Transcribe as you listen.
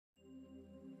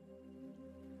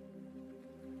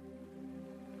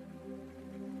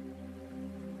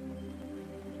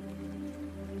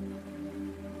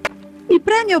Il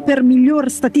premio per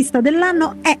miglior statista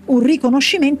dell'anno è un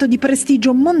riconoscimento di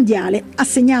prestigio mondiale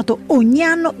assegnato ogni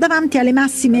anno davanti alle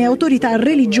massime autorità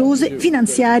religiose,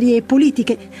 finanziarie e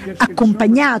politiche,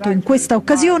 accompagnato in questa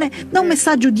occasione da un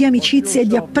messaggio di amicizia e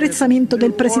di apprezzamento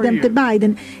del presidente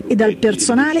Biden e dal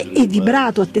personale e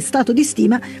vibrato attestato di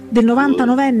stima del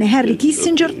 99enne Henry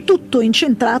Kissinger, tutto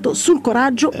incentrato sul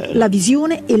coraggio, la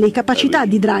visione e le capacità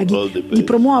di Draghi di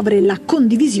promuovere la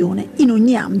condivisione in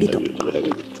ogni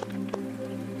ambito.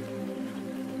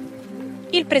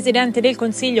 Il presidente del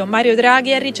Consiglio Mario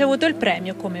Draghi ha ricevuto il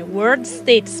premio come World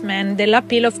Statesman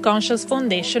dell'Appeal of Conscience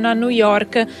Foundation a New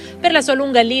York per la sua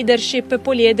lunga leadership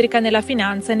poliedrica nella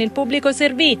finanza e nel pubblico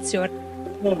servizio.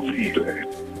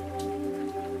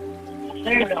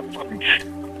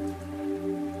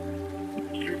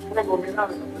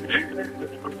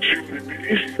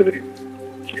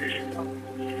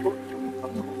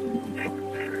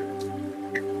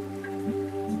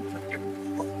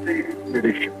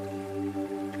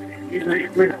 Il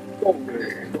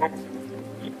liquidatore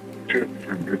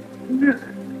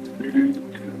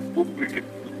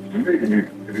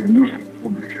delle industrie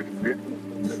pubbliche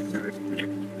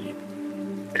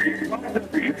e guarda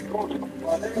che cosa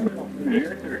faremo il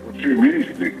Presidente del Consiglio dei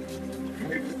Ministri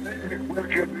mettendo quel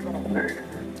che arrivate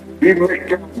in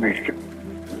meccanica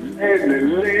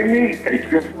l'ENI e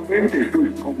certamente sui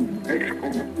ex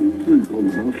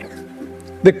comuni.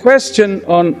 The question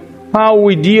on how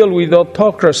we deal with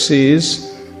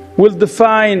autocracies will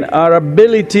define our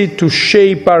ability to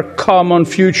shape our common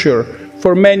future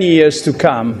for many years to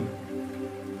come.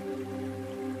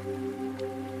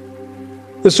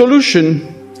 The solution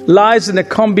lies in a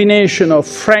combination of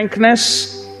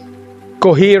frankness,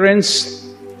 coherence,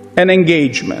 and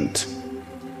engagement.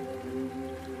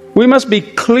 We must be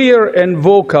clear and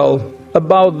vocal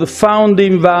about the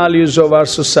founding values of our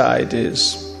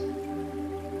societies.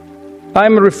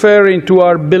 I'm referring to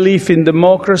our belief in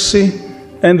democracy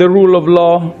and the rule of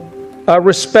law, our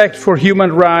respect for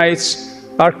human rights,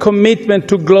 our commitment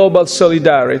to global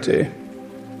solidarity.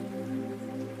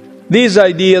 These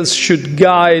ideals should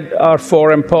guide our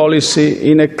foreign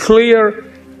policy in a clear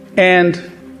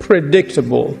and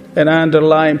predictable, and I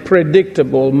underline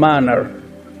predictable, manner.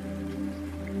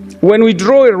 When we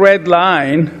draw a red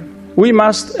line, we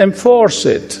must enforce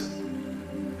it.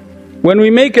 When we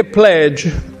make a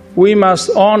pledge, we must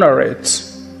honor it.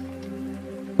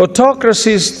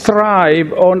 Autocracies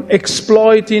thrive on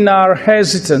exploiting our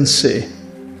hesitancy.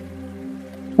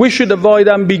 We should avoid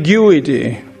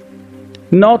ambiguity,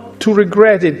 not to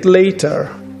regret it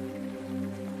later.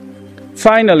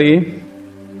 Finally,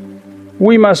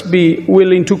 we must be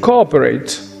willing to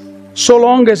cooperate, so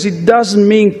long as it doesn't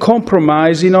mean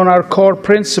compromising on our core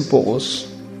principles.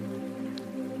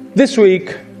 This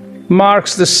week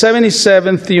marks the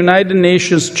 77th United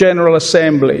Nations General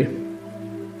Assembly.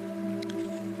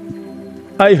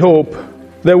 I hope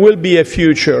there will be a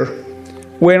future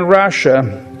when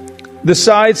Russia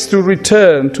decides to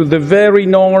return to the very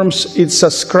norms it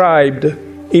subscribed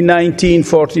in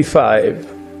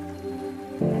 1945.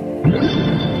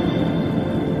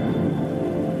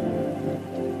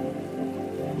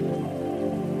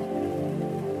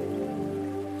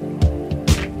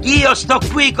 Io sto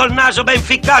qui col naso ben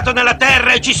ficcato nella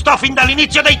terra e ci sto fin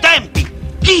dall'inizio dei tempi.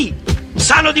 Chi,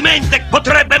 sano di mente,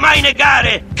 potrebbe mai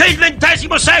negare che il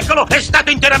XX secolo è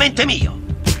stato interamente mio?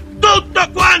 Tutto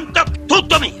quanto,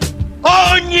 tutto mio.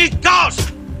 Ogni cosa.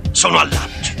 Sono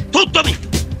all'apice, tutto mio.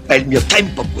 È il mio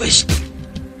tempo questo.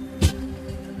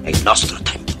 È il nostro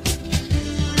tempo.